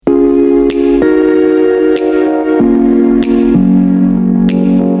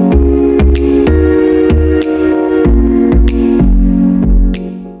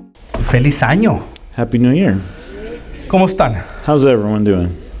Feliz año. Happy New Year. ¿Cómo están? How's everyone doing?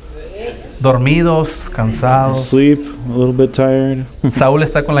 Dormidos, cansados. Asleep, a little bit tired. Saúl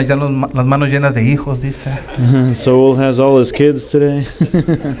está con las manos llenas de hijos, dice. Saul has all his kids today.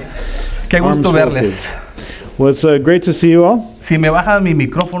 Qué gusto verles. Well, it's great to see you all. Si me baja mi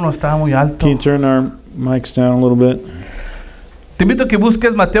micrófono, está muy alto. Can you turn our mics down a little bit? Te invito a que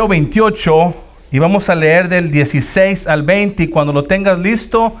busques Mateo 28 y vamos a leer del 16 al 20. Y cuando lo tengas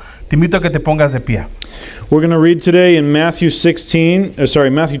listo, te invito a que te pongas de pie. We're going to read today in Matthew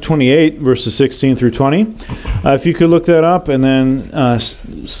 28, verses 16 through 20. If you could look that up and then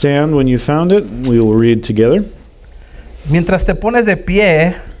stand when you found it, we will read together. Mientras te pones de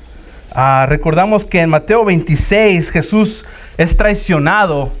pie, recordamos que en Mateo 26 Jesús es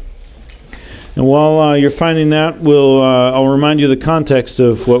traicionado. And while you're finding that, I'll remind you the context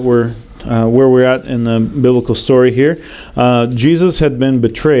of what where we're at in the biblical story here. Jesus had been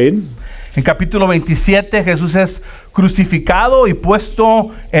betrayed. En capítulo 27 Jesús es crucificado y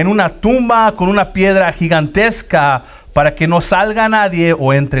puesto en una tumba con una piedra gigantesca para que no salga nadie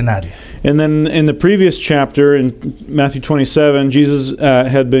o entre nadie. And then in the previous chapter, in Matthew 27, Jesus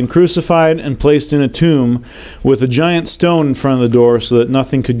had been crucified and placed in a tomb with a giant stone in front of the door so that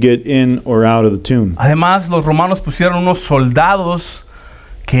nothing could get in or out of the tomb. Además, los romanos pusieron unos soldados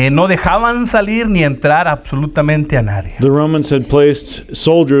que no dejaban salir ni entrar absolutamente a nadie. The Romans had placed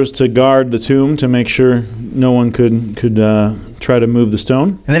soldiers to guard the tomb to make sure no one could try to move the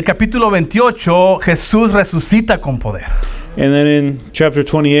stone. En el capítulo 28, Jesús resucita con poder. And then in chapter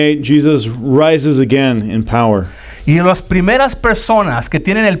 28, Jesus rises again in power. Y las primeras personas que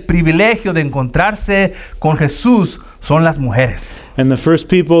tienen el privilegio de encontrarse con Jesús son las mujeres. And the first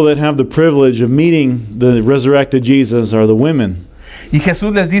people that have the privilege of meeting the resurrected Jesus are the women. Y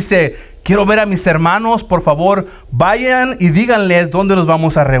Jesús les dice, quiero ver a mis hermanos, por favor, vayan y díganles dónde los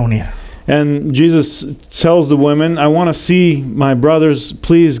vamos a reunir. And Jesus tells the women, I want to see my brothers.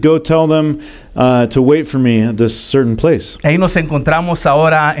 Please go tell them to wait for me at this certain place. Ahí nos encontramos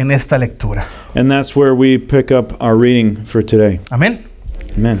ahora en esta lectura. And that's where we pick up our reading for today. Amén.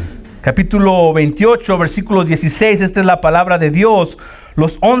 Amen. Capítulo 28, versículos 16. Esta es la palabra de Dios.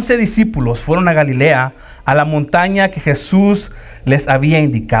 Los 11 discípulos fueron a Galilea, a la montaña que Jesús les había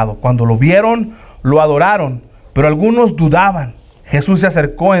indicado. Cuando lo vieron, lo adoraron, pero algunos dudaban. Jesús se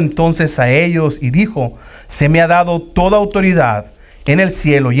acercó entonces a ellos y dijo, se me ha dado toda autoridad en el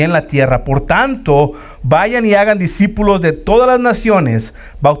cielo y en la tierra. Por tanto, vayan y hagan discípulos de todas las naciones,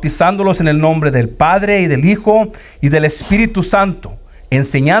 bautizándolos en el nombre del Padre y del Hijo y del Espíritu Santo,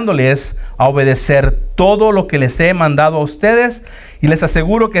 enseñándoles a obedecer todo lo que les he mandado a ustedes, y les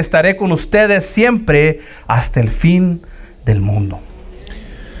aseguro que estaré con ustedes siempre hasta el fin del mundo.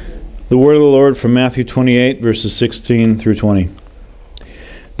 The word of the Lord from Matthew 28, verses 16 through 20.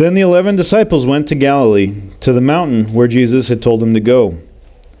 Then the 11 disciples went to Galilee, to the mountain where Jesus had told them to go.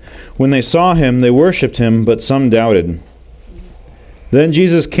 When they saw him, they worshipped him, but some doubted. Then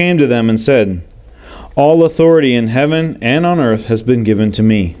Jesus came to them and said, all authority in heaven and on earth has been given to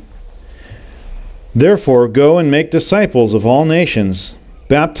me. Therefore, go and make disciples of all nations,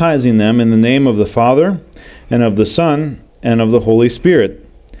 baptizing them in the name of the Father, and of the Son, and of the Holy Spirit,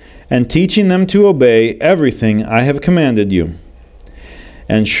 and teaching them to obey everything I have commanded you.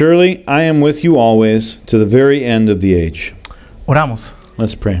 And surely I am with you always to the very end of the age. Oramos.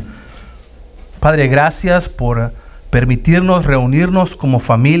 Let's pray. Padre, gracias por permitirnos reunirnos como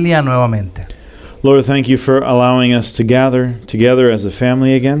familia nuevamente. Lord, thank you for allowing us to gather together as a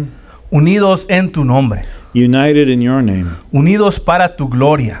family again. Unidos en tu nombre. United in your name. Unidos para tu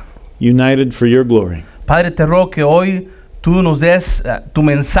gloria. United for your glory. Padre, te ruego que hoy tú nos des tu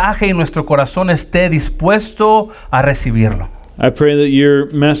mensaje y nuestro corazón esté dispuesto a recibirlo. I pray that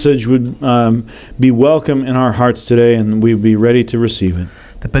your message would be welcome in our hearts today and we'd be ready to receive it.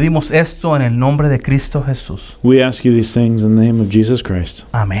 Te pedimos esto en el nombre de Cristo Jesús. We ask you these things in the name of Jesus Christ.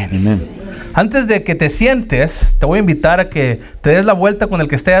 Amén. Amen. Antes de que te sientes, te voy a invitar a que te des la vuelta con el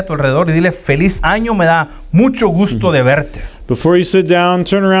que esté a tu alrededor y dile, feliz año, me da mucho gusto de verte. Before you sit down,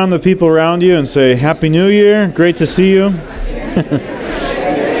 turn around the people around you and say, Happy New Year, great to see you.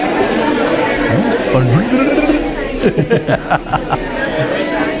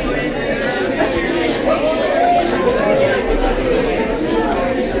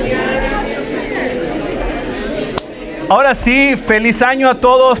 Ahora sí, feliz año a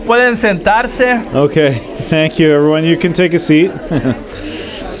todos, pueden sentarse. Okay, thank you everyone. You can take a seat.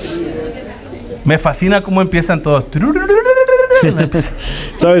 Me fascina cómo empiezan todos.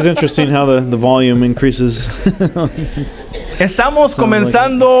 It's always interesting how the volume increases. Estamos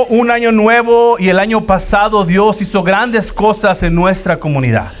comenzando un año nuevo y el año pasado Dios hizo grandes cosas en nuestra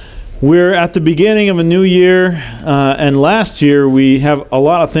comunidad. We're at the beginning of a new year, and last year we have a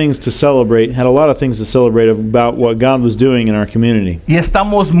lot of things to celebrate, had a lot of things to celebrate about what God was doing in our community. Y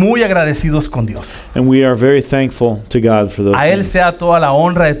estamos muy agradecidos con Dios. And we are very thankful to God for those A Él things. sea toda la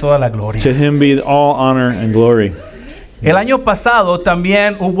honra y toda la gloria. To Him be all honor and glory. El año pasado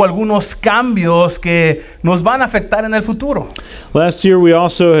también hubo algunos cambios que nos van a afectar en el futuro. Last year we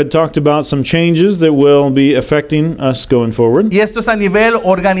also had talked about some changes that will be affecting us going forward. Y esto es a nivel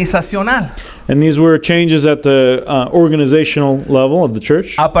organizacional. And these were changes at the organizational level of the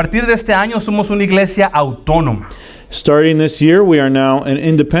church. A partir de este año somos una iglesia autónoma. Starting this year, we are now an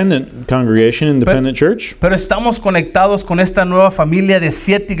independent congregation, independent church. Pero estamos conectados con esta nueva familia de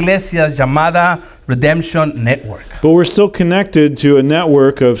 7 iglesias llamada Redemption Network. But we're still connected to a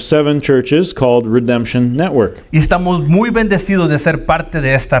network of 7 churches called Redemption Network. Y estamos muy bendecidos de ser parte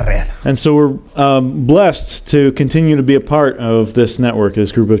de esta red. And so we're blessed to continue to be a part of this network,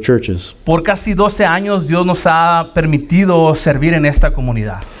 this group of churches. Por casi 12 años Dios nos ha permitido servir en esta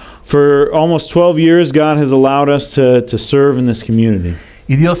comunidad. For almost 12 years, God has allowed us to serve in this community.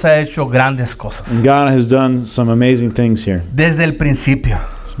 Y Dios ha hecho grandes cosas. And God has done some amazing things here, Desde el principio.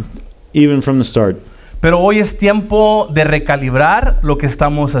 even from the start. Pero hoy es tiempo de recalibrar lo que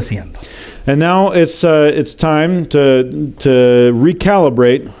estamos haciendo. And now it's time to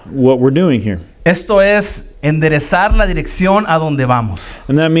recalibrate what we're doing here. Esto es enderezar la dirección a donde vamos.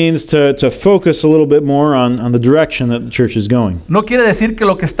 And that means to focus a little bit more on the direction that the church is going. No quiere decir que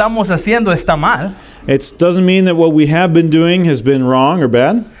lo que estamos haciendo está mal, It doesn't mean that what we have been doing has been wrong or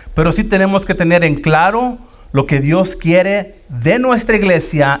bad, pero sí tenemos que tener en claro lo que Dios quiere de nuestra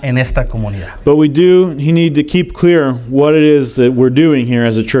iglesia en esta comunidad. but we need to keep clear what it is that we're doing here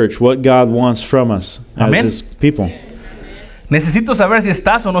as a church, what God wants from us as Amen. His people. Necesito saber si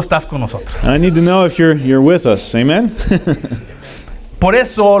estás o no estás con nosotros. And I need to know if you're with us. Amen? Por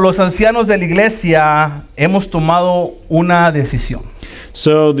eso los ancianos de la iglesia hemos tomado una decisión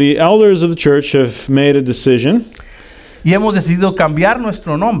So the elders of the church have made a decision, y hemos decidido cambiar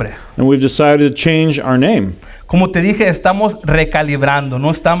nuestro nombre. and we've decided to change our name. Como te dije, estamos recalibrando, no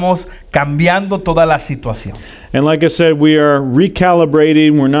estamos cambiando toda la situación. And like I said, we are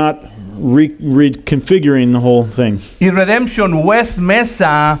recalibrating. We're not reconfiguring the whole thing. Y Redemption West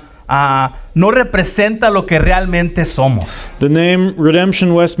Mesa no representa lo que realmente somos. The name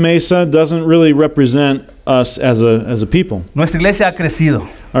Redemption West Mesa doesn't really represent us as a people. Nuestra iglesia ha crecido.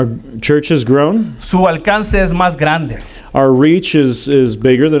 Our church has grown. Su alcance es más grande. Our reach is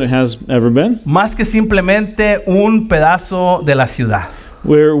bigger than it has ever been. Más que simplemente un pedazo de la ciudad.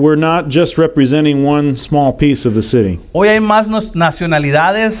 We're not just representing one small piece of the city. Hoy hay más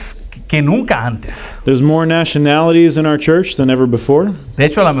nacionalidades que nunca antes. There's more nationalities in our church than ever before. De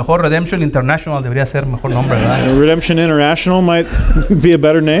hecho, a lo mejor Redemption International debería ser mejor nombre, ¿verdad? Redemption International might be a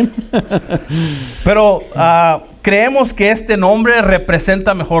better name. Pero creemos que este nombre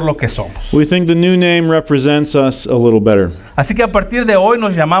representa mejor lo que somos. We think the new name represents us a little better. Así que a partir de hoy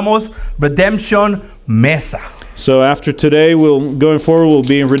nos llamamos Redemption Mesa. So after today, going forward, we'll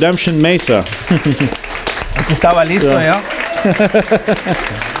be in Redemption Mesa. Aquí estaba listo, So- ¿ya?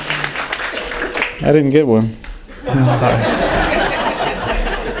 I didn't get one.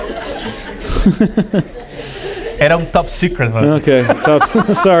 Era un top secret, ¿verdad? Okay,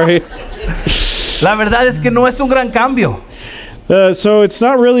 tough. Sorry. La verdad es que no es un gran cambio, So it's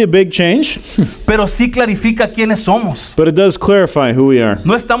not really a big change, pero sí clarifica quiénes somos. but it does clarify who we are.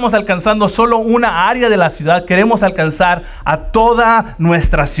 No estamos alcanzando solo una área de la ciudad, queremos alcanzar a toda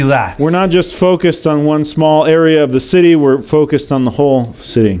nuestra ciudad. We're not just focused on one small area of the city, we're focused on the whole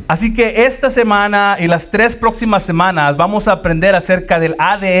city. Así que esta semana y las 3 próximas semanas vamos a aprender acerca del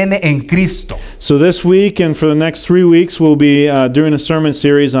ADN en Cristo. So this week and for the next 3 weeks, we'll be doing a sermon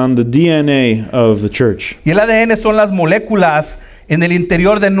series on the DNA of the church. Y el ADN son las moléculas en el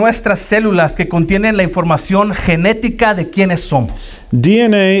interior de nuestras células que contienen la información genética de quiénes somos.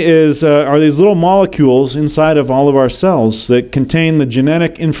 DNA are these little molecules inside of all of our cells that contain the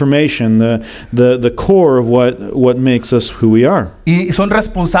genetic information, the core of what makes us who we are. Y son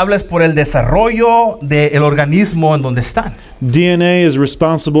responsables por el desarrollo del organismo en donde están. DNA is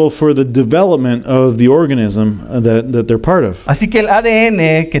responsible for the development of the organism that they're part of. Así que el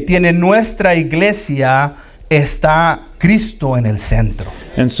ADN que tiene nuestra iglesia está Cristo en el centro.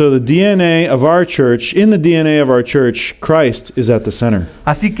 And so the DNA of our church, in the DNA of our church, Christ is at the center.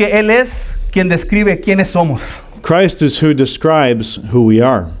 Así que Él es quien describe quiénes somos. Christ is who describes who we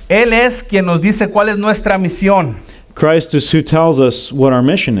are. Él es quien nos dice cuál es nuestra misión. Christ is who tells us what our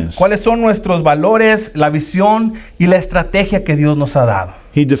mission is. ¿Cuáles son nuestros valores, la visión y la estrategia que Dios nos ha dado?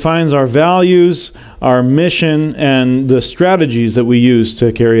 He defines our values, our mission, and the strategies that we use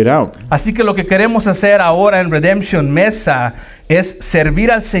to carry it out. Así que lo que queremos hacer ahora en Redemption Mesa es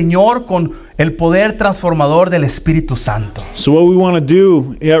servir al Señor con el poder transformador del Espíritu Santo. So what we want to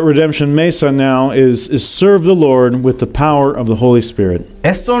do at Redemption Mesa now is serve the Lord with the power of the Holy Spirit.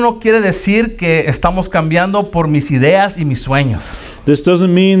 Esto no quiere decir que estamos cambiando por mis ideas y mis sueños. This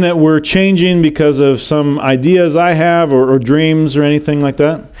doesn't mean that we're changing because of some ideas I have or dreams or anything like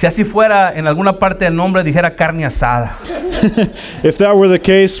that. Si así fuera, en alguna parte del nombre dijera carne asada. If that were the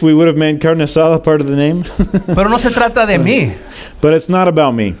case, we would have made carne asada part of the name. Pero no se trata de mí. But it's not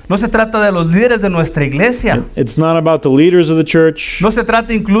about me. No se trata de los líderes de nuestra iglesia. It's not about the leaders of the church. No se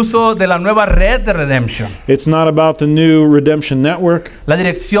trata incluso de la nueva red de Redemption. It's not about the new Redemption Network. La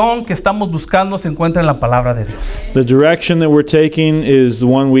dirección que estamos buscando se encuentra en la palabra de Dios. The direction that we're taking is the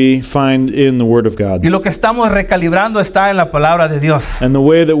one we find in the Word of God. Y lo que estamos recalibrando está en la palabra de Dios. And the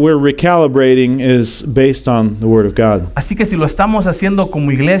way that we're recalibrating is based on the Word of God. Así que si lo estamos haciendo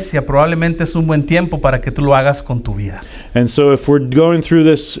como iglesia, probablemente es un buen tiempo para que tú lo hagas con tu vida. And so if we're going through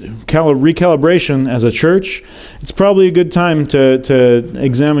this recalibration as a church, it's probably a good time to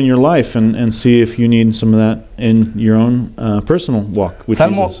examine your life and see if you need some of that in your own personal walk with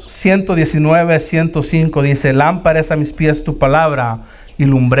Salmo Jesus. 119, 105 dice, lámpara es a mis pies tu palabra y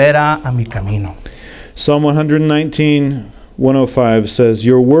lumbrera a mi camino. Psalm 119, 105 says,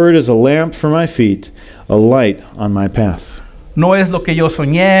 Your word is a lamp for my feet, a light on my path. No es lo que yo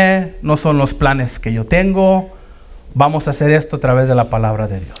soñé, no son los planes que yo tengo. Vamos a hacer esto a través de la palabra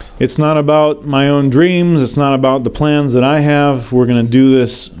de Dios. It's not about my own dreams. It's not about the plans that I have. We're going to do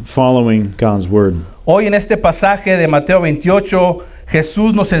this following God's word. Hoy en este pasaje de Mateo 28,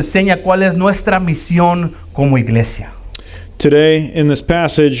 Jesús nos enseña cuál es nuestra misión como iglesia. Today, in this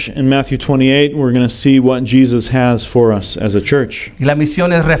passage in Matthew 28, we're going to see what Jesus has for us as a church. Y la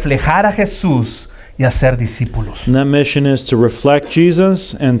misión es reflejar a Jesús y hacer discípulos. And that mission is to reflect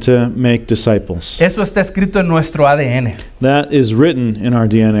Jesus and to make disciples. Eso está escrito en nuestro ADN. That is written in our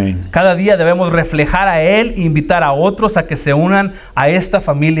DNA. Cada día debemos reflejar a Él e invitar a otros a que se unan a esta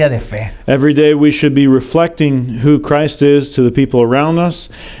familia de fe. Every day we should be reflecting who Christ is to the people around us,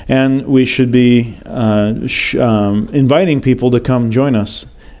 and we should be inviting people to come join us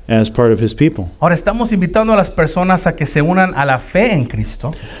as part of His people. Ahora estamos invitando a las personas a que se unan a la fe en Cristo.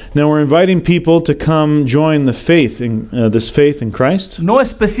 Now we're inviting people to come join the faith in this faith in Christ. No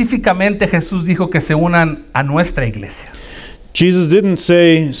específicamente Jesús dijo que se unan a nuestra iglesia. Jesus didn't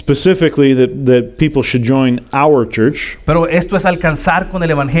say specifically that people should join our church. Pero esto es alcanzar con el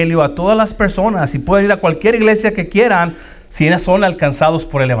evangelio a todas las personas y pueden ir a cualquier iglesia que quieran si son alcanzados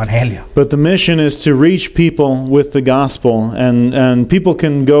por el evangelio. But the mission is to reach people with the gospel, and people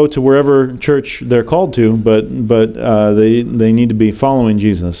can go to wherever church they're called to, but they need to be following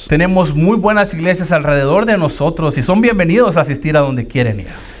Jesus. Tenemos muy buenas iglesias alrededor de nosotros y son bienvenidos a asistir a donde quieren ir.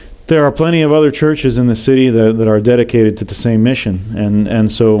 There are plenty of other churches in the city that are dedicated to the same mission,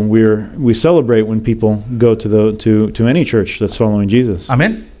 and so we celebrate when people go to any church that's following Jesus.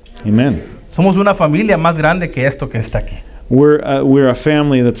 Amén. Amen. Somos una familia más grande que esto que está aquí. We're a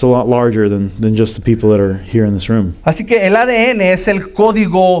family that's a lot larger than just the people that are here in this room. Así que el ADN es el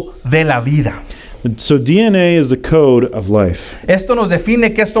código de la vida. So DNA is the code of life. Esto nos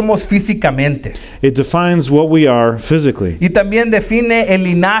define qué somos físicamente. It defines what we are physically. Y también define el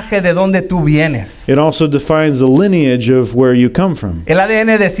linaje de donde tú vienes. It also defines the lineage of where you come from. El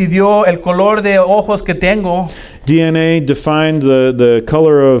ADN decidió el color de ojos que tengo. DNA defined the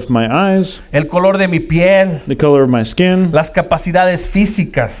color of my eyes, El color de mi piel. the color of my skin, Las capacidades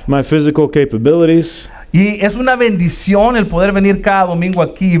físicas. my physical capabilities. Y es una bendición el poder venir cada domingo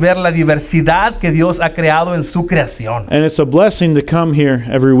aquí y ver la diversidad que Dios ha creado en su creación. And it's a blessing to come here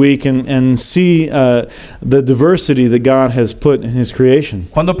every week and see the diversity that God has put in His creation.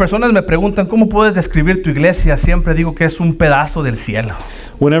 Cuando personas me preguntan cómo puedes describir tu iglesia, siempre digo que es un pedazo del cielo.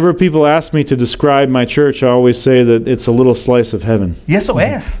 Whenever people ask me to describe my church, I always say that it's a little slice of heaven. Y eso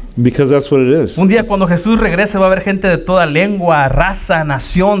es. Because that's what it is. Un día cuando Jesús regrese va a haber gente de toda lengua, raza,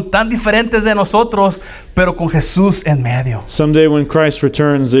 nación, tan diferentes de nosotros, pero con Jesús en medio. Someday when Christ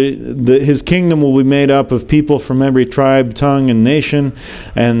returns, His kingdom will be made up of people from every tribe, tongue, and nation,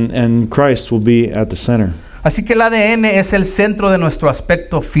 and Christ will be at the center. Así que el ADN es el centro de nuestro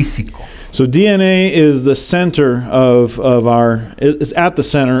aspecto físico. So DNA is the center is at the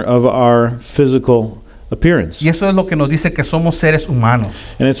center of our physical appearance. Y eso es lo que nos dice que somos seres humanos.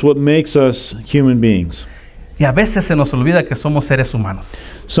 And it's what makes us human beings. Y a veces se nos olvida que somos seres humanos.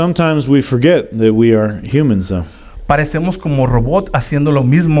 Sometimes we forget that we are humans, though. parecemos como robots haciendo lo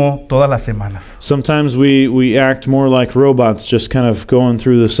mismo todas las semanas. Sometimes we act more like robots, just kind of going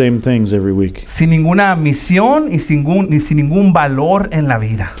through the same things every week, Sin ninguna misión y sin ningún valor en la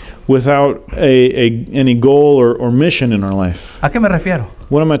vida. without any goal or mission in our life. ¿A qué me refiero?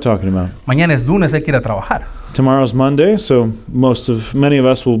 What am I talking about? Mañana es lunes, hay que ir a trabajar. Tomorrow's Monday, so many of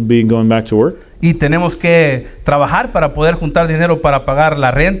us will be going back to work. Y tenemos que trabajar para poder juntar dinero para pagar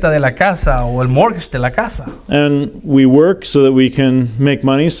la renta de la casa o el mortgage de la casa. And we work so that we can make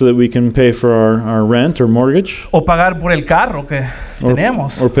money, so that we can pay for our rent or mortgage, O pagar por el carro que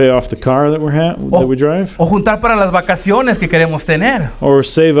tenemos. or pay off the car that we drive, O juntar para las vacaciones que queremos tener. or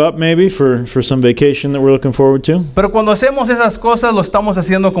save up maybe for some vacation that we're looking forward to. Pero cuando hacemos esas cosas lo estamos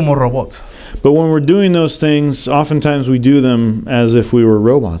haciendo como robots. But when we're doing those things, oftentimes we do them as if we were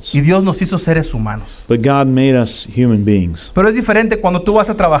robots. Y Dios nos hizo seres humanos. But God made us human beings. Pero es diferente cuando tú vas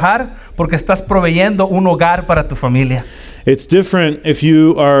a trabajar porque estás proveyendo un hogar para tu familia. It's different if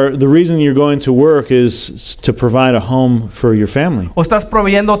the reason you're going to work is to provide a home for your family. O estás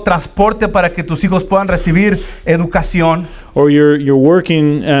proveyendo transporte para que tus hijos puedan recibir educación. Or you're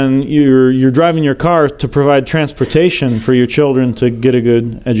working and you're driving your car to provide transportation for your children to get a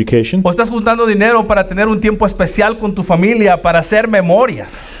good education. O estás juntando dinero para tener un tiempo especial con tu familia, para hacer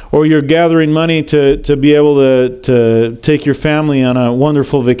memorias. Or you're gathering money to be able to take your family on a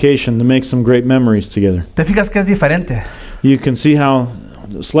wonderful vacation to make some great memories together. ¿Te fijas que es diferente? You can see how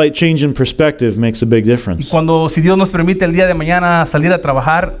a slight change in perspective makes a big Y difference. cuando, si Dios nos permite el día de mañana salir a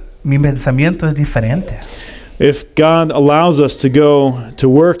trabajar, mi pensamiento es diferente. If God allows us to go to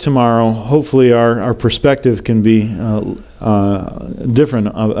work tomorrow, hopefully our perspective can be different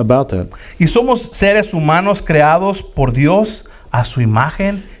about that. Y somos seres humanos creados por Dios a su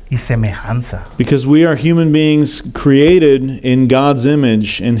imagen y semejanza. Because we are human beings created in God's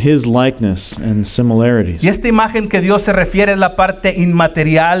image, in His likeness and similarities. Y esta imagen que Dios se refiere es la parte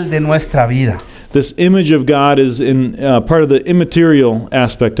inmaterial de nuestra vida. This image of God is in part of the immaterial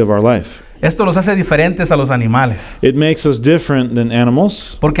aspect of our life. Esto nos hace diferentes a los animales, It makes us different than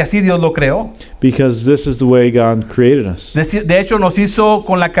animals porque así Dios lo creó. because this is the way God created us. De hecho, nos hizo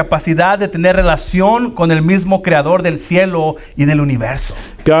con la capacidad de tener relación con el mismo creador del cielo y del universo.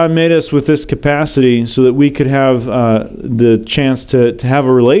 God made us with this capacity so that we could have the chance to have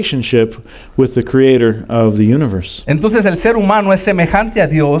a relationship with the creator of the universe. Entonces el ser humano es semejante a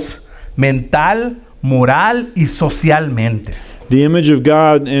Dios mental, moral y socialmente. The image of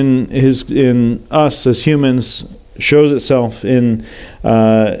God in us as humans shows itself in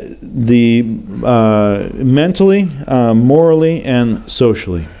the mentally, morally, and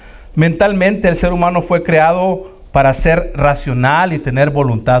socially. Mentalmente el ser humano fue creado para ser racional y tener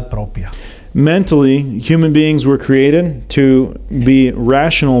voluntad propia. Mentally, human beings were created to be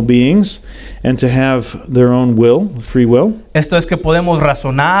rational beings and to have their own will, free will. Esto es que podemos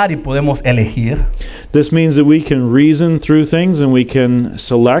razonar y podemos elegir. This means that we can reason through things and we can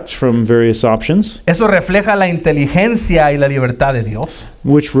select from various options, Eso refleja la inteligencia y la libertad de Dios.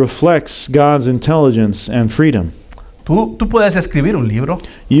 which reflects God's intelligence and freedom. Tú puedes escribir un libro,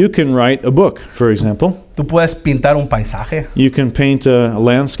 You can write a book, for example. tú puedes pintar un paisaje, You can paint a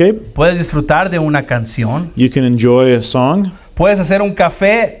landscape. puedes disfrutar de una canción, You can enjoy a song. puedes hacer un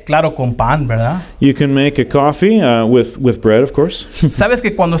café, claro, con pan, ¿verdad? You can make a coffee with bread, of course. Sabes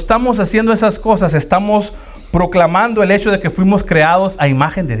que cuando estamos haciendo esas cosas, estamos proclamando el hecho de que fuimos creados a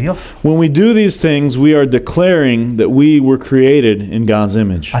imagen de Dios. When we do these things, we are declaring that we were created in God's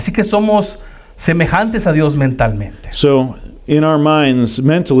image. Así que somos semejantes a Dios mentalmente. So, in our minds,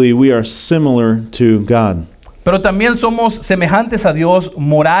 mentally, we are similar to God. Pero también somos semejantes a Dios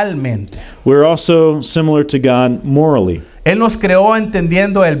moralmente. We're also similar to God morally. Él nos creó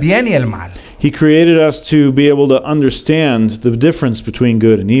entendiendo el bien y el mal. He created us to be able to understand the difference between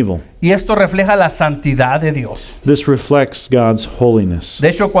good and evil. Y esto refleja la santidad de Dios. This reflects God's holiness. De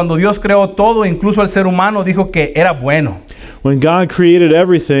hecho, cuando Dios creó todo, incluso al ser humano, dijo que era bueno. When God created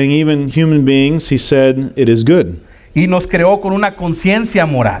everything, even human beings, He said, it is good. Y nos creó con una conciencia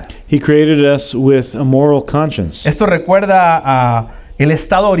moral. He created us with a moral conscience. Esto recuerda a el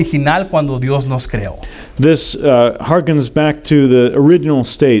estado original cuando Dios nos creó. This harkens back to the original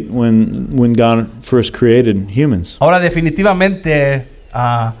state when God first created humans. Ahora definitivamente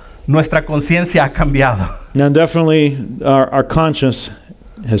nuestra conciencia ha cambiado. Now definitely our conscience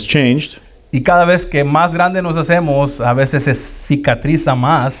has changed. Y cada vez que más grande nos hacemos, a veces se cicatriza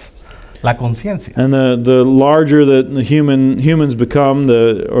más la conciencia. And the larger that the humans become,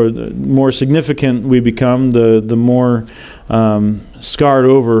 the more significant we become, the more scarred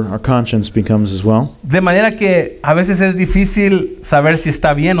over our conscience becomes as well. De manera que a veces es difícil saber si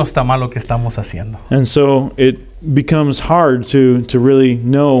está bien o está mal lo que estamos haciendo. And so becomes hard to really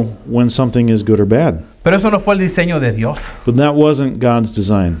know when something is good or bad. Pero eso no fue el diseño de Dios. But that wasn't God's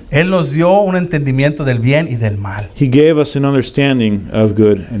design. Él nos dio un entendimiento del bien y del mal. He gave us an understanding of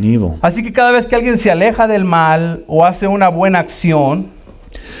good and evil. Así que cada vez que alguien se aleja del mal o hace una buena acción,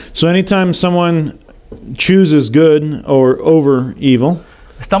 So anytime someone chooses good or over evil,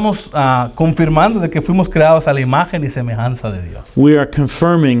 estamos confirmando de que fuimos creados a la imagen y semejanza de Dios. we are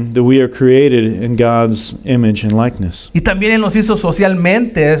confirming that we are created in God's image and likeness. Y también Él nos hizo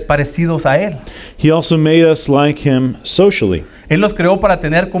socialmente parecidos a Él. He also made us like Him socially. Él nos creó para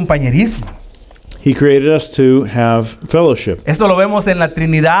tener compañerismo. He created us to have fellowship. Esto lo vemos en la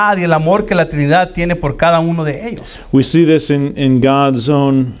Trinidad y el amor que la Trinidad tiene por cada uno de ellos. We see this in God's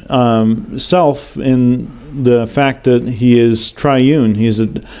own self, in the fact that He is triune. He is a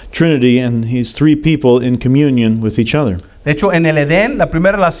Trinity, and He's three people in communion with each other. De hecho, en el Edén, la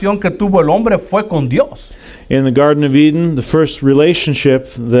primera relación que tuvo el hombre fue con Dios. In the Garden of Eden, the first relationship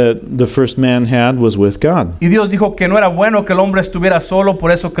that the first man had was with God. Y Dios dijo que no era bueno que el hombre estuviera solo,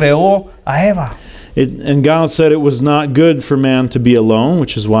 por eso creó a Eva. And God said it was not good for man to be alone,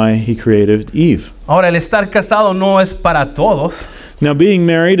 which is why He created Eve. Ahora, el estar casado no es para todos, Now, being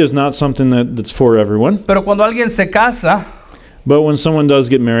married is not something that's for everyone, pero cuando alguien se casa, but when someone does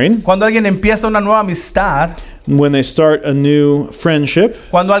get married, cuando alguien empieza una nueva amistad, when they start a new friendship,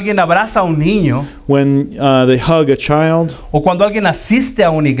 cuando alguien abraza a un niño, when they hug a child, o cuando alguien asiste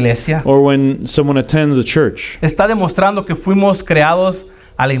a una iglesia, or when someone attends a church, está demostrando que fuimos creados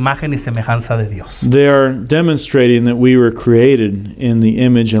a la imagen y semejanza de Dios. they are demonstrating that we were created in the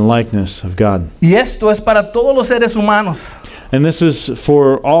image and likeness of God. Y esto es para todos los seres humanos. And this is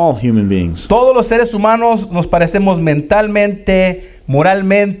for all human beings. Todos los seres humanos nos parecemos mentalmente,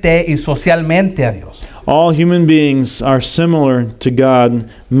 moralmente y socialmente a Dios. All human beings are similar to God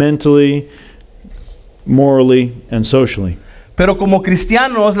mentally, morally, and socially. Pero como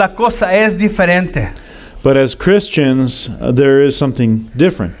cristianos la cosa es diferente. But as Christians, there is something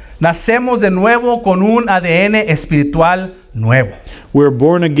different. Nacemos de nuevo con un ADN espiritual nuevo. We're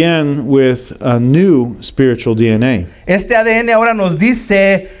born again with a new spiritual DNA. Este ADN ahora nos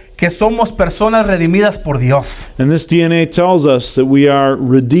dice que somos personas redimidas por Dios. And this DNA tells us that we are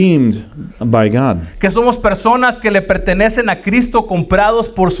redeemed by God. Que somos personas que le pertenecen a Cristo, comprados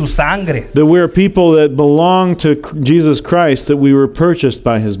por su sangre. That we are people that belong to Jesus Christ, that we were purchased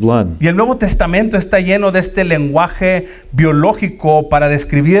by His blood. Y el Nuevo Testamento está lleno de este lenguaje biológico para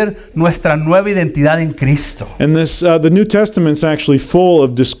describir nuestra nueva identidad en Cristo. And this, the New Testament's actually full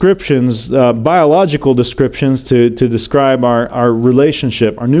of descriptions, biological descriptions to describe our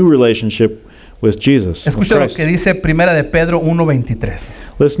relationship, our new relationship with Jesus. Escucha lo que dice Primera de Pedro 1:23.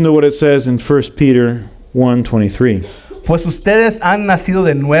 Listen to what it says in 1 Peter 1:23. Pues ustedes han nacido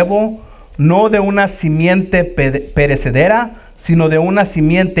de nuevo, no de una simiente perecedera, sino de una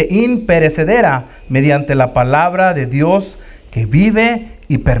simiente imperecedera, mediante la palabra de Dios que vive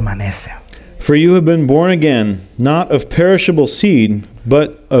y permanece. For you have been born again, not of perishable seed,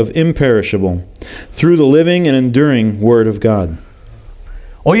 but of imperishable, through the living and enduring Word of God.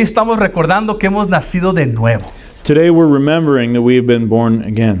 Hoy estamos recordando que hemos nacido de nuevo. Today we're remembering that we have been born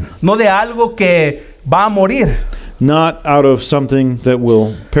again. No de algo que va a morir, Not out of something that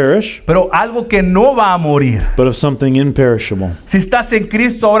will perish, pero algo que no va a morir. but of something imperishable. Si estás en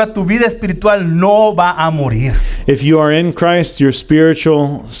Cristo, ahora tu vida espiritual no va a morir. If you are in Christ, your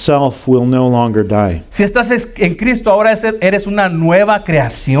spiritual self will no longer die. Si estás en Cristo, ahora eres una nueva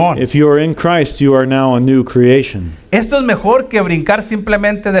creación. If you are in Christ, you are now a new creation. Esto es mejor que brincar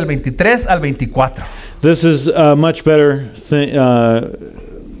simplemente del 23 al 24. This is a much better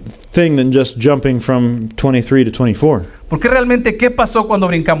thing than just jumping from 23 to 24. Porque realmente, ¿qué pasó cuando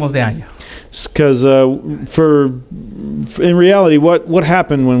brincamos de año? Because in reality, what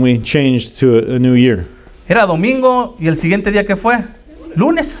happened when we changed to a new year? Era domingo y el siguiente día, ¿qué fue?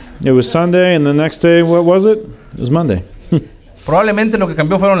 Lunes. It was Sunday, and the next day, what was it? It was Monday. Probablemente lo que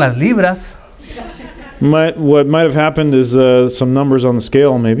cambió fueron las libras. What might have happened is some numbers on the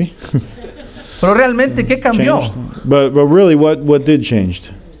scale, maybe. Pero realmente, ¿qué cambió? Changed. But really, what did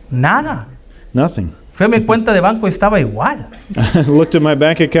change? Nada. Nothing. Fui a mi cuenta de banco y estaba igual. I looked at my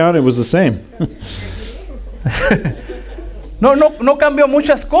bank account, it was the same. No cambió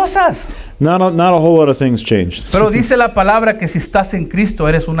muchas cosas. Not a whole lot of things changed. Pero dice la palabra que si estás en Cristo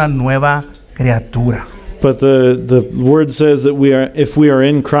eres una nueva criatura. But the word says that if we are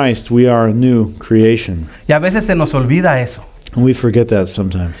in Christ, we are a new creation. Y a veces se nos olvida eso. And we forget that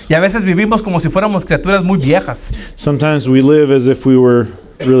sometimes. Y a veces vivimos como si fuéramos criaturas muy viejas. Sometimes we live as if we were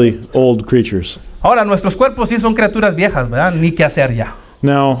really old creatures. Ahora, nuestros cuerpos sí son criaturas viejas, ¿verdad? Ni qué hacer ya.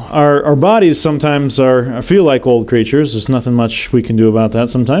 Now, our bodies sometimes feel like old creatures. There's nothing much we can do about that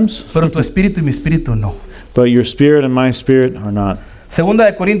sometimes. Pero tu espíritu y mi espíritu no. But your spirit and my spirit are not. Segunda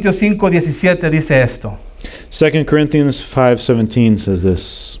de Corintios 5:17 dice esto. 2 Corinthians 5:17 says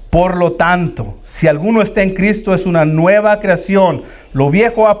this. Por lo tanto, si alguno está en Cristo, es una nueva creación. Lo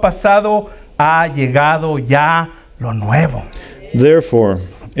viejo ha pasado, ha llegado ya lo nuevo. Therefore,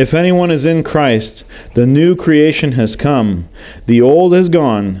 if anyone is in Christ, the new creation has come. The old has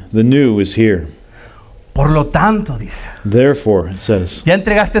gone, the new is here. Por lo tanto, dice. Therefore, it says, Ya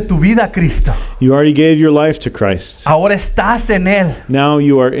entregaste tu vida a Cristo. you already gave your life to Christ. Ahora estás en Él. Now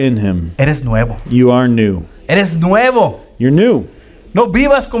you are in Him. Eres nuevo. You are new. Eres nuevo. You're new. No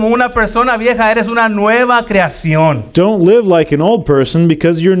vivas como una persona vieja, eres una nueva creación. Don't live like an old person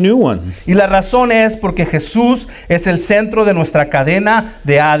because you're a new one. Y la razón es porque Jesús es el centro de nuestra cadena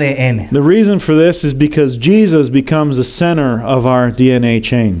de ADN. The reason for this is because Jesus becomes the center of our DNA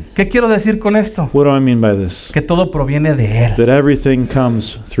chain. ¿Qué quiero decir con esto? What do I mean by this? Que todo proviene de Él. That everything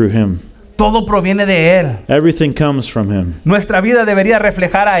comes through Him. Todo proviene de Él. Everything comes from Him. Nuestra vida debería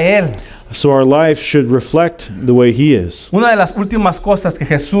reflejar a Él. So our life should reflect the way He is. Una de las últimas cosas que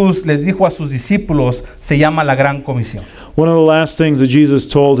Jesús les dijo a sus discípulos se llama la Gran Comisión. One of the last things that Jesus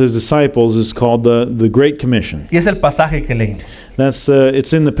told His disciples is called the Great Commission. Y es el pasaje que leímos.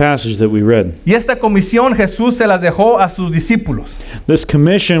 It's in the passage that we read. Y esta comisión Jesús se las dejó a sus discípulos. This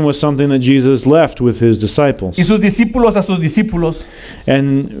commission was something that Jesus left with His disciples. Y sus discípulos a sus discípulos.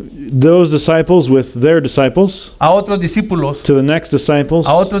 And those disciples with their disciples. A otros discípulos. To the next disciples.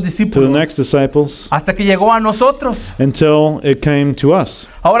 A otros discípulos. To the next disciples. Hasta que llegó a nosotros. Until it came to us.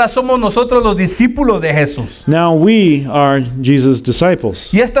 Ahora somos nosotros los discípulos de Jesús. Now we are Jesus'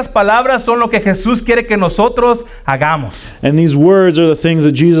 disciples. Y estas palabras son lo que Jesús quiere que nosotros hagamos. And these words are the things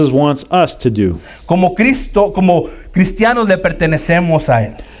that Jesus wants us to do. Como cristianos le pertenecemos a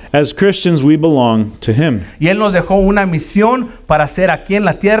Él. As Christians, we belong to Him. Y Él nos dejó una misión para hacer aquí en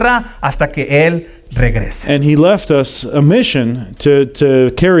la tierra hasta que Él regrese. And He left us a mission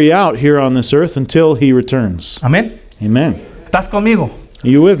to carry out here on this earth until He returns. Amén. Amen. ¿Estás conmigo? Are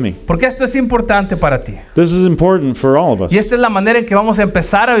you with me? Porque esto es importante para ti. This is important for all of us. Y esta es la manera en que vamos a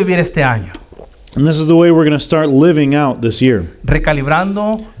empezar a vivir este año. And this is the way we're going to start living out this year.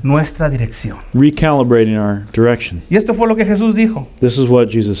 Recalibrando nuestra dirección. Recalibrating our direction. Y esto fue lo que Jesús dijo. This is what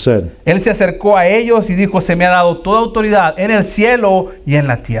Jesus said. Él se acercó a ellos y dijo, se me ha dado toda autoridad en el cielo y en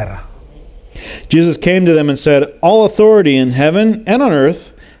la tierra. Jesus came to them and said, all authority in heaven and on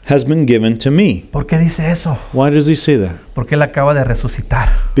earth has been given to me. ¿Por qué dice eso? Why does He say that? Porque Él acaba de resucitar.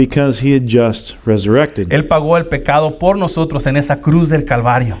 Because He had just resurrected. Él pagó el pecado por nosotros en esa cruz del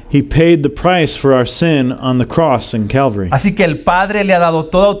Calvario. He paid the price for our sin on the cross in Calvary. Así que el Padre le ha dado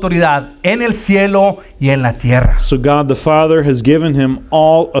toda autoridad en el cielo y en la tierra. So God the Father has given Him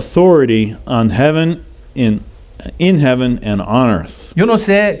all authority on heaven, in heaven and on earth. Yo no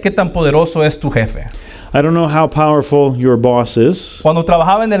sé qué tan poderoso es tu jefe. I don't know how powerful your boss is. Cuando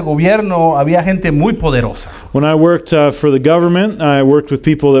trabajaba en el gobierno había gente muy poderosa. When I worked for the government, I worked with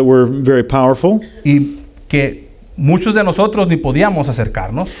people that were very powerful. Y que muchos de nosotros ni podíamos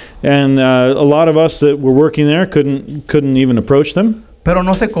acercarnos. And a lot of us that were working there couldn't even approach them. Pero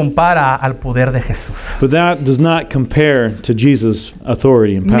no se compara al poder de Jesús. But that does not compare to Jesus'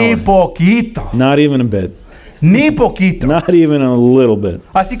 authority and power. Ni poquito. Not even a bit. Ni poquito. Not even a little bit.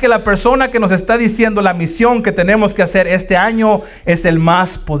 Así que la persona que nos está diciendo la misión que tenemos que hacer este año es el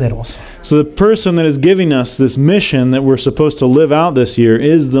más poderoso. So the person that is giving us this mission that we're supposed to live out this year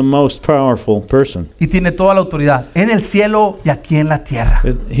is the most powerful person. Y tiene toda la autoridad en el cielo y aquí en la tierra.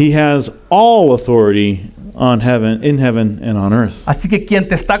 He has all authority in heaven and on earth. Así que quien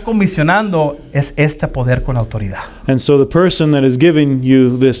te está comisionando es este poder con autoridad. And so the person that is giving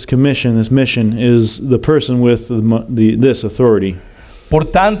you this commission, this mission, is the person with this authority. Por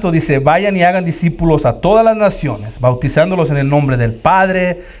tanto, dice, vayan y hagan discípulos a todas las naciones, bautizándolos en el nombre del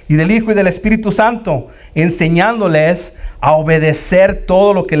Padre y del Hijo y del Espíritu Santo, enseñándoles a obedecer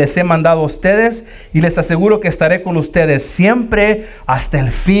todo lo que les he mandado a ustedes, y les aseguro que estaré con ustedes siempre hasta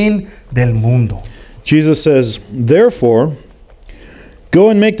el fin del mundo. Jesus says, therefore,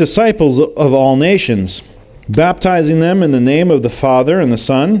 go and make disciples of all nations, baptizing them in the name of the Father and the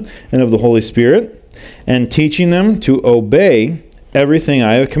Son and of the Holy Spirit, and teaching them to obey everything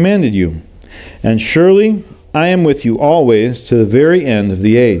I have commanded you. And surely I am with you always to the very end of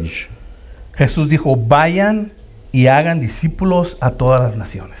the age. Jesús dijo, vayan y hagan discípulos a todas las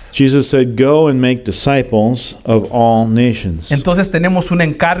naciones. Jesus said, go and make disciples of all nations. Entonces tenemos un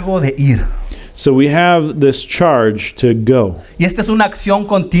encargo de ir. So we have this charge to go. Y esta es una acción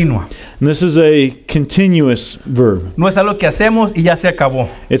continua. And this is a continuous verb. No es algo que hacemos y ya se acabó.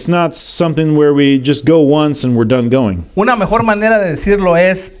 It's not something where we just go once and we're done going. Una mejor manera de decirlo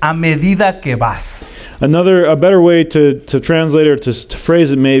es a medida que vas. A better way to translate or to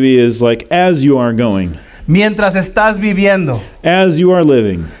phrase it maybe is like as you are going. Mientras estás viviendo. As you are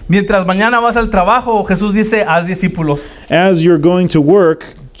living. Mientras mañana vas al trabajo, Jesús dice, haz discípulos. As you're going to work,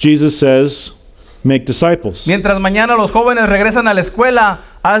 Jesus says, make disciples. Mientras mañana los jóvenes regresan a la escuela,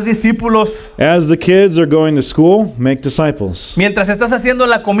 haz discípulos. As the kids are going to school, make disciples. Mientras estás haciendo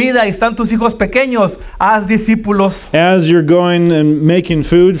la comida y están tus hijos pequeños, haz discípulos. As you're going and making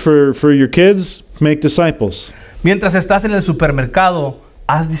food for your kids, make disciples. Mientras estás en el supermercado,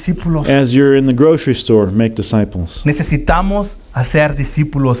 haz discípulos. As you're in the grocery store, make disciples. Necesitamos hacer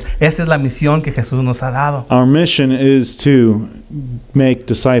discípulos. Esa es la misión que Jesús nos ha dado. Our mission is to make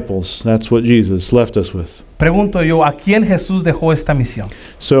disciples. That's what Jesus left us with. Pregunto yo, ¿a quién Jesús dejó esta misión?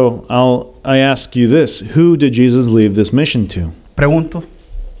 So I ask you this: who did Jesus leave this mission to? Pregunto,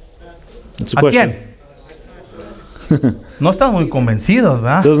 That's a ¿a question. quién? No están muy convencidos,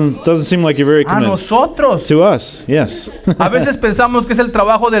 ¿verdad? Doesn't seem like you're very A convinced. nosotros. To us, yes. A veces pensamos que es el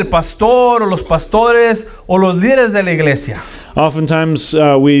trabajo del pastor o los pastores o los líderes de la iglesia. Oftentimes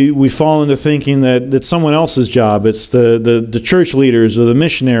we fall into thinking that it's someone else's job. It's the church leaders or the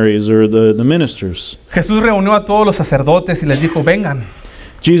missionaries or the ministers. Jesús reunió a todos los sacerdotes y les dijo, vengan.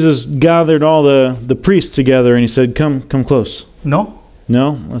 Jesus gathered all the priests together and he said, come close. No,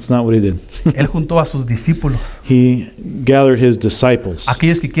 No, that's not what he did. él juntó a sus discípulos, He gathered his disciples,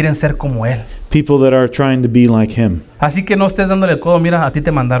 aquellos que quieren ser como él. people that are trying to be like him. Así que no estés dándole el codo, mira, a ti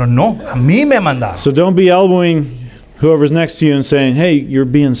te mandaron. No, a mí me mandaron. So don't be elbowing whoever's next to you and saying, hey, you're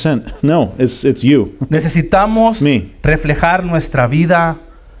being sent. No, it's you. Necesitamos me. reflejar nuestra vida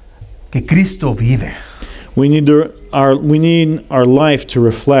que Cristo vive. We need our life to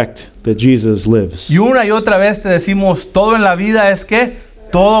reflect that Jesus lives. Y una y otra vez te decimos, todo en la vida es que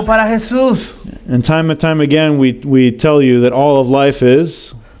todo para Jesús. And time again, we tell you that all of life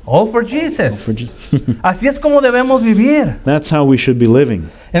is All for Jesus. for Así es como debemos vivir. That's how we should be living.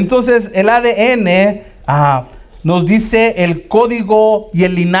 Entonces el ADN nos dice el código y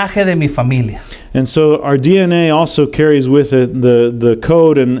el linaje de mi familia. And so our DNA also carries with it the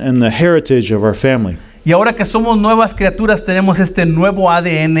code and the heritage of our family. Y ahora que somos nuevas criaturas, tenemos este nuevo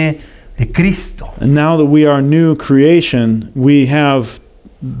ADN de Cristo. And now that we are new creation, we have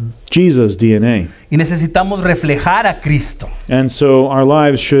Jesus' DNA. Y necesitamos reflejar a Cristo. And so our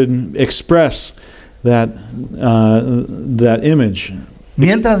lives should express that image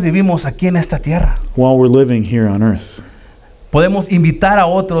Mientras vivimos aquí en esta tierra, while we're living here on earth. podemos invitar a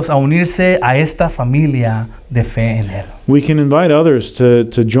otros a unirse a esta familia de fe en Él. We can invite others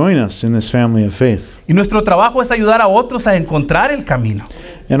to join us in this family of faith. Y nuestro trabajo es ayudar a otros a encontrar el camino.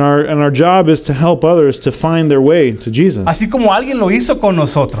 And our job is to help others to find their way to Jesus. Así como alguien lo hizo con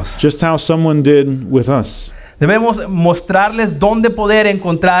nosotros. Just how someone did with us. Debemos mostrarles dónde poder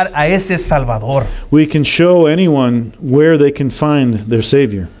encontrar a ese Salvador. We can show anyone where they can find their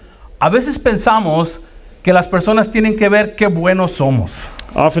Savior. A veces pensamos que las personas tienen que ver qué buenos somos.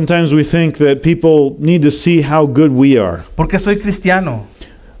 Oftentimes we think that people need to see how good we are. Porque soy cristiano.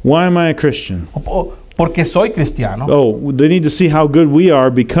 Why am I a Christian? Porque soy cristiano. Oh, they need to see how good we are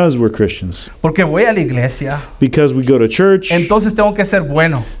because we're Christians. Porque voy a la iglesia. Because we go to church. Entonces tengo que ser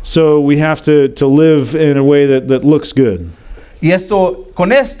bueno. So we have to live in a way that looks good. Y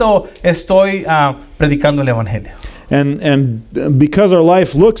con esto estoy predicando el evangelio. And because our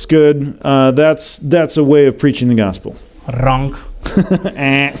life looks good, that's a way of preaching the gospel. Wrong.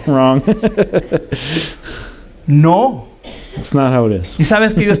 Wrong. No. It's not how it is. Y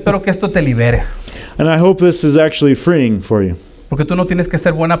sabes que yo espero que esto te libere. And I hope this is actually freeing for you. Porque tú no tienes que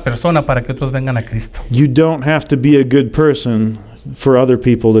ser buena persona para que otros vengan a Cristo. You don't have to be a good person for other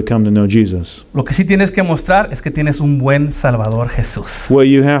people to come to know Jesus. Lo que sí tienes que mostrar es que tienes un buen Salvador Jesús. What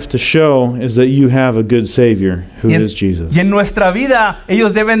you have to show is that you have a good Savior who is Jesus. Y en nuestra vida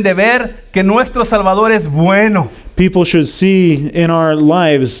ellos deben de ver que nuestro Salvador es bueno. People should see in our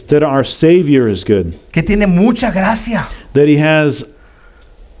lives that our Savior is good. Que tiene mucha gracia. That He has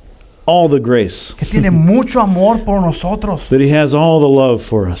all the grace. Que tiene mucho amor por nosotros. That He has all the love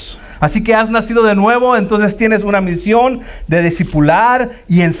for us. Así que has nacido de nuevo, entonces tienes una misión de discipular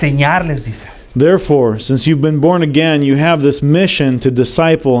y enseñarles, dice. Therefore, since you've been born again, you have this mission to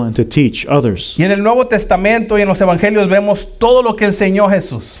disciple and to teach others. Y en el Nuevo Testamento y en los Evangelios vemos todo lo que enseñó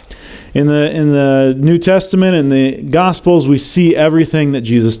Jesús. In the New Testament and the Gospels, we see everything that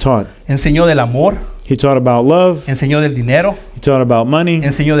Jesus taught. Enseñó del amor. He taught about love. enseñó del dinero, He taught about money.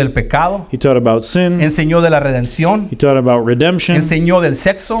 enseñó del pecado, He taught about sin. enseñó de la redención, He taught about redemption. enseñó del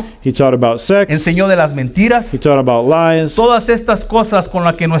sexo, He taught about sex. enseñó de las mentiras. He taught about lies. Todas estas cosas con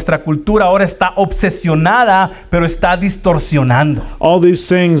las que nuestra cultura ahora está obsesionada, pero está distorsionando. All these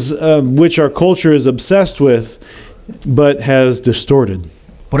things which our culture is obsessed with, but has distorted.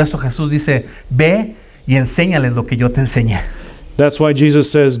 Por eso Jesús dice, ve y enséñales lo que yo te enseñé. That's why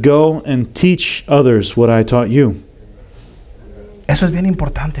Jesus says, go and teach others what I taught you. Eso es bien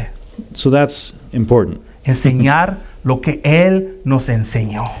importante. So that's important. Enseñar lo que Él nos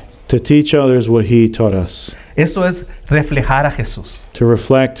enseñó. To teach others what he taught us. Eso es reflejar a Jesús. To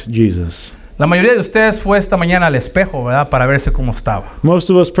reflect Jesus. La mayoría de ustedes fue esta mañana al espejo, ¿verdad? Para verse cómo estaba. Most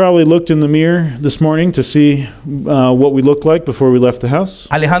of us probably looked in the mirror this morning to see what we looked like before we left the house.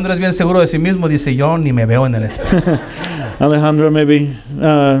 Alejandro es bien seguro de sí mismo. Dice, yo ni me veo en el espejo. Alejandro maybe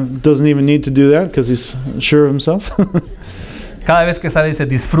doesn't even need to do that because he's sure of himself. Cada vez que sale dice,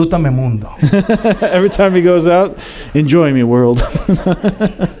 disfrútame mundo. Every time he goes out, enjoy me world.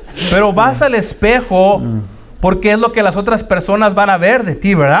 Pero vas al espejo porque es lo que las otras personas van a ver de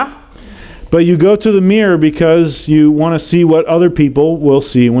ti, ¿verdad? But you go to the mirror because you want to see what other people will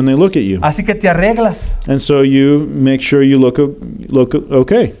see when they look at you. Así que te arreglas And so you make sure you look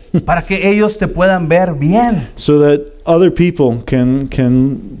okay. para que ellos te puedan ver bien. So that other people can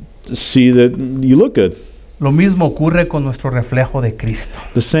see that you look good. Lo mismo ocurre con nuestro reflejo de Cristo.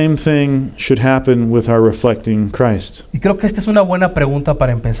 The same thing should happen with our reflecting Christ. Y creo que esta es una buena pregunta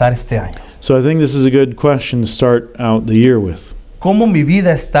para empezar este año. So I think this is a good question to start out the year with. ¿Cómo mi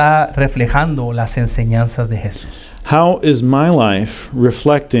vida está reflejando las enseñanzas de Jesús? How is my life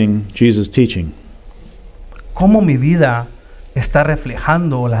reflecting Jesus' teaching? ¿Cómo mi vida está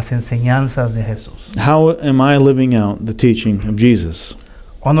reflejando las enseñanzas de Jesús? How am I living out the teaching of Jesus?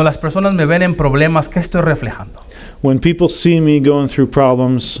 Cuando las personas me ven en problemas, ¿qué estoy reflejando? When people see me going through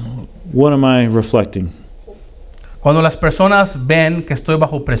problems, what am I reflecting? Cuando las personas ven que estoy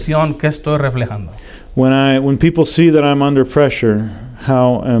bajo presión, ¿qué estoy reflejando? When people see that I'm under pressure,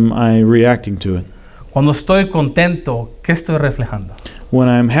 how am I reacting to it? Cuando estoy contento, ¿qué estoy reflejando? When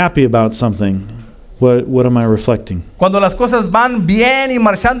I'm happy about something, what am I reflecting? Cuando las cosas van bien y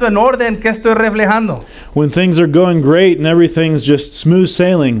marchando en orden, ¿qué estoy reflejando? When things are going great and everything's just smooth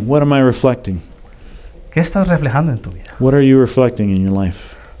sailing, what am I reflecting? ¿Qué estás reflejando en tu vida? What are you reflecting in your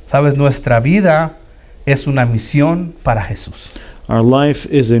life? Sabes, nuestra vida es una misión para Jesús. Our life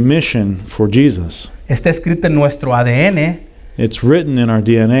is a mission for Jesus. Está escrito en nuestro ADN It's written in our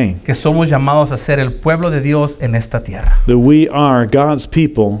DNA que somos llamados a ser el pueblo de Dios en esta tierra. that we are God's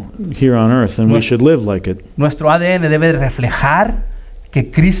people here on earth and we should live like it. Nuestro ADN debe reflejar que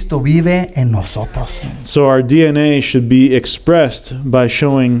Cristo vive en nosotros. So our DNA should be expressed by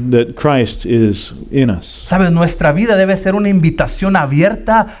showing that Christ is in us. Sabes, nuestra vida debe ser una invitación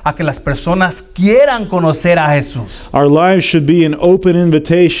abierta a que las personas quieran conocer a Jesús. Our lives should be an open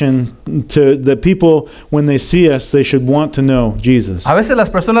invitation to the people, when they see us, they should want to know Jesus. A veces las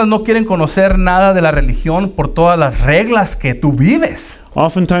personas no quieren conocer nada de la religión por todas las reglas que tú vives.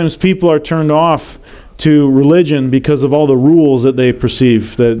 Oftentimes people are turned off to religion because of all the rules that they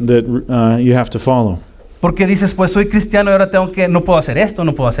perceive that you have to follow. Porque dices, pues soy cristiano y ahora no puedo hacer esto,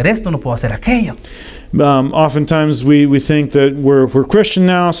 no puedo hacer esto, no puedo hacer aquello. Oftentimes we think that we're Christian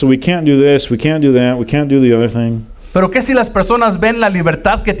now, so we can't do this, we can't do that, we can't do the other thing. Pero ¿qué si las personas ven la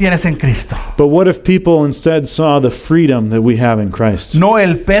libertad que tienes en Cristo? But what if people instead saw the freedom that we have in Christ? No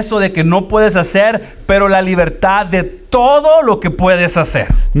el peso de que no puedes hacer, pero la libertad de todo lo que puedes hacer.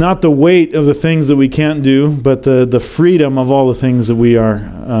 Not the weight of the things that we can't do, but the freedom of all the things that we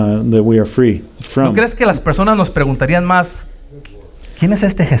are free ¿No from. crees que las personas nos preguntarían más, ¿quién es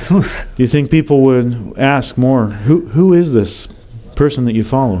este Jesús? You think people would ask more, who is this person that you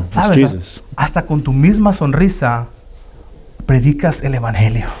follow? It's ¿Sabes? Jesus. Hasta con tu misma sonrisa predicas el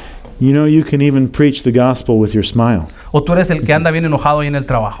evangelio. You know, you can even preach the gospel with your smile. O tú eres el que anda bien enojado ahí en el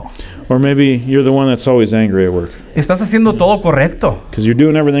trabajo. Or maybe you're the one that's always angry at work Estás haciendo todo correcto because you're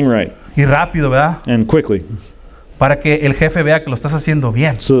doing everything right y rápido, ¿verdad? and quickly, Para que el jefe vea que lo estás haciendo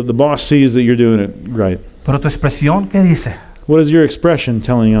bien. so that the boss sees that you're doing it right. Pero tu expresión, ¿qué dice? What is your expression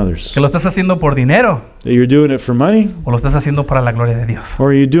telling others? ¿Que lo estás haciendo por dinero That you're doing it for money? o lo estás haciendo para la gloria de Dios? Or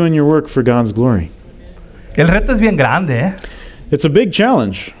are you doing your work for God's glory? El reto es bien grande, ¿eh? It's a big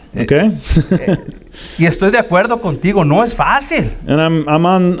challenge, okay? Y estoy de acuerdo contigo, no es fácil. And I'm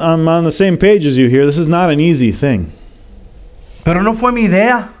on the same page as you here. This is not an easy thing. Pero no fue mi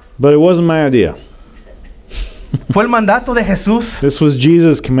idea. But it wasn't my idea. Fue el mandato de Jesús. This was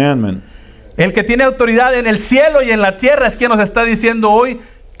Jesus' commandment. El que tiene autoridad en el cielo y en la tierra es quien nos está diciendo hoy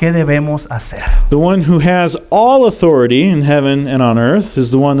qué debemos hacer. The one who has all authority in heaven and on earth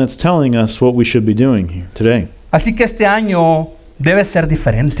is the one that's telling us what we should be doing here today. Así que este año debe ser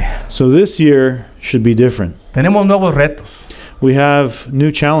diferente. So this year should be different. Tenemos nuevos retos. We have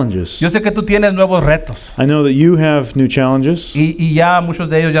new challenges. Yo sé que tú tienes nuevos retos I know that you have new challenges, y ya muchos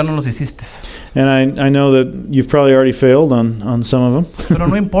de ellos ya no los hiciste. and I know that you've probably already failed on some of them. Pero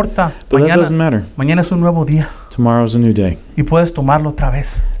no importa. But that doesn't matter. Mañana es un nuevo día Tomorrow's a new day, y puedes tomarlo otra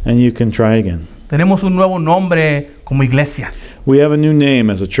vez. and you can try again. Tenemos un nuevo nombre como iglesia. We have a new name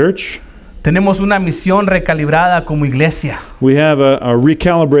as a church. Tenemos una misión recalibrada como iglesia. We have a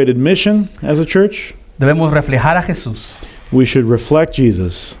recalibrated mission as a church. Debemos reflejar a Jesús We should reflect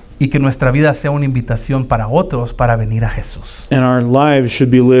Jesus, y que nuestra vida sea una invitación para otros para venir a Jesús. and our lives should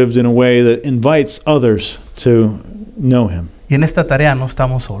be lived in a way that invites others to know Him. Y en esta tarea no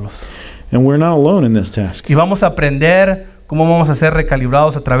estamos solos. And we're not alone in this task. Y vamos a aprender cómo vamos a ser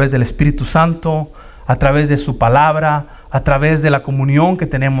recalibrados a través del Espíritu Santo, a través de su palabra, a través de la comunión que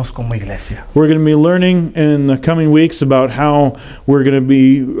tenemos como iglesia. We're going to be learning in the coming weeks about how we're going to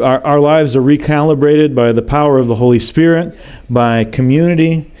be, our lives are recalibrated by the power of the Holy Spirit, by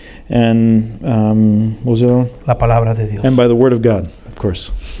community, and what was the other one? La palabra de Dios. And by the Word of God, of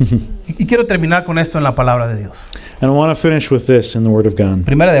course. Y quiero terminar con esto en la palabra de Dios. And I want to finish with this in the Word of God.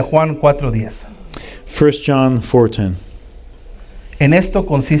 Primera de Juan 4:10. 1 John 4:10. En esto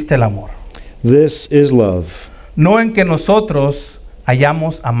consiste el amor. This is love. No en que nosotros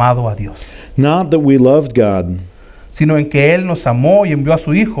hayamos amado a Dios, Not that we loved God, sino en que Él nos amó y envió a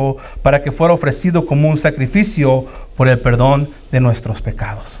su Hijo para que fuera ofrecido como un sacrificio por el perdón de nuestros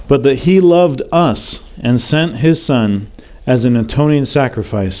pecados. but that He loved us and sent His Son as an atoning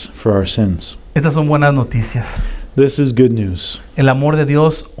sacrifice for our sins. Estas son buenas noticias. This is good news. El amor de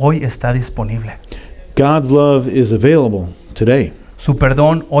Dios hoy está disponible. God's love is available today. Su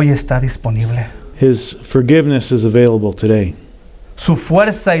perdón hoy está disponible. His forgiveness is available today. Su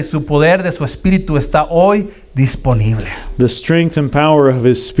fuerza y su poder de su Espíritu está hoy disponible. The strength and power of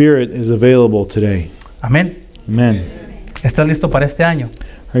His Spirit is available today. Amén. Amen. ¿Estás listo para este año?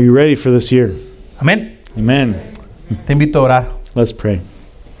 Are you ready for this year? Amén. Amen. Te invito a orar. Let's pray.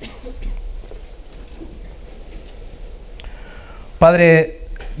 Padre,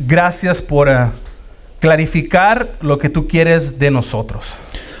 gracias por clarificar lo que tú quieres de nosotros.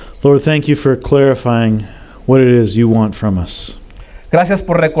 Lord, thank you for clarifying what it is you want from us. Gracias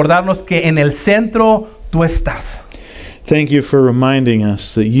por recordarnos que en el centro tú estás Thank you for reminding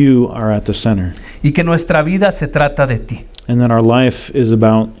us that you are at the center y que nuestra vida se trata de ti and that our life is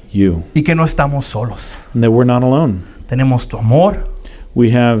about you y que no estamos solos. and that we're not alone. Tenemos tu amor,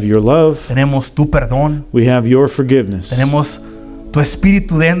 We have your love. tenemos tu perdón, We have your forgiveness. tenemos tu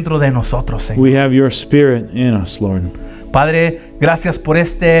Espíritu dentro de nosotros, Señor. We have your Spirit in us, Lord. Padre, gracias por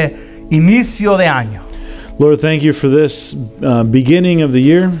este inicio de año Lord, thank you for this beginning of the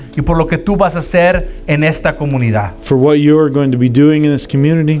year, y por lo que tú vas a hacer en esta comunidad. for what you're going to be doing in this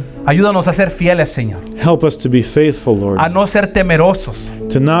community. Ayúdanos a ser fieles, Señor, Help us to be faithful, Lord, a no ser temerosos,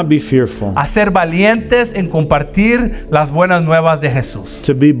 to not be fearful, a ser valientes en compartir las buenas nuevas de Jesús.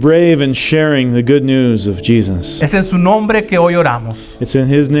 to be brave in sharing the good news of Jesus. Es en su nombre que hoy oramos. It's in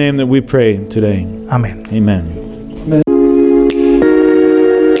His name that we pray today. Amén. Amen.